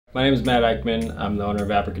My name is Matt Eichman. I'm the owner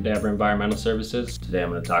of Abra Kadabra Environmental Services. Today I'm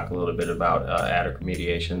going to talk a little bit about attic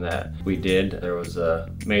remediation that we did. There was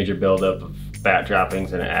a major buildup of bat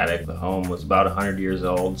droppings in an attic. The home was about 100 years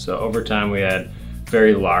old, so over time we had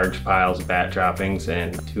very large piles of bat droppings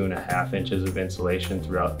and 2.5 inches of insulation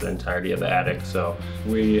throughout the entirety of the attic. So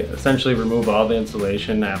we essentially remove all the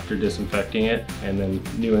insulation after disinfecting it, and then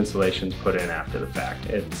new insulation's put in after the fact.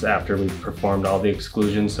 It's after we've performed all the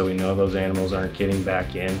exclusions, so we know those animals aren't getting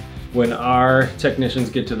back in. When our technicians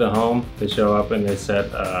get to the home, they show up and they set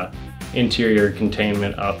interior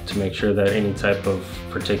containment up to make sure that any type of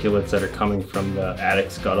particulates that are coming from the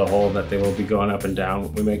attic scuttle hole, that they will be going up and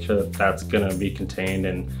down. We make sure that that's going to be contained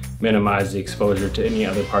and minimize the exposure to any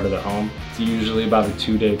other part of the home. It's usually about a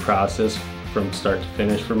 2-day process from start to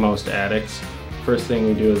finish for most attics. First thing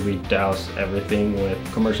we do is we douse everything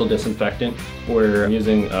with commercial disinfectant. We're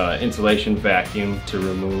using insulation vacuum to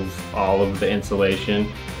remove all of the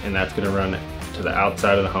insulation, and that's going to run to the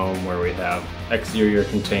outside of the home where we have exterior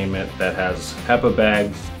containment that has HEPA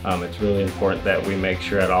bags. It's really important that we make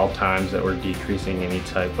sure at all times that we're decreasing any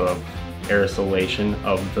type of aerosolation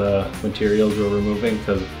of the materials we're removing,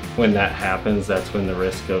 because when that happens, that's when the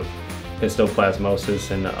risk of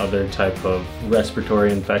histoplasmosis and other type of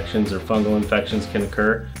respiratory infections or fungal infections can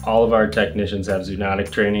occur. All of our technicians have zoonotic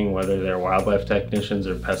training, whether they're wildlife technicians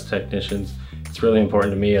or pest technicians. It's really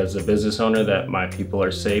important to me as a business owner that my people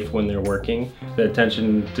are safe when they're working. The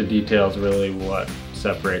attention to detail is really what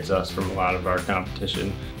separates us from a lot of our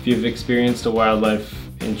competition. If you've experienced a wildlife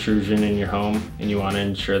intrusion in your home and you want to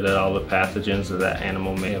ensure that all the pathogens that that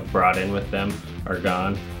animal may have brought in with them are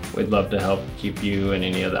gone, we'd love to help keep you and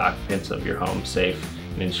any of the occupants of your home safe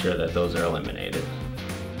and ensure that those are eliminated.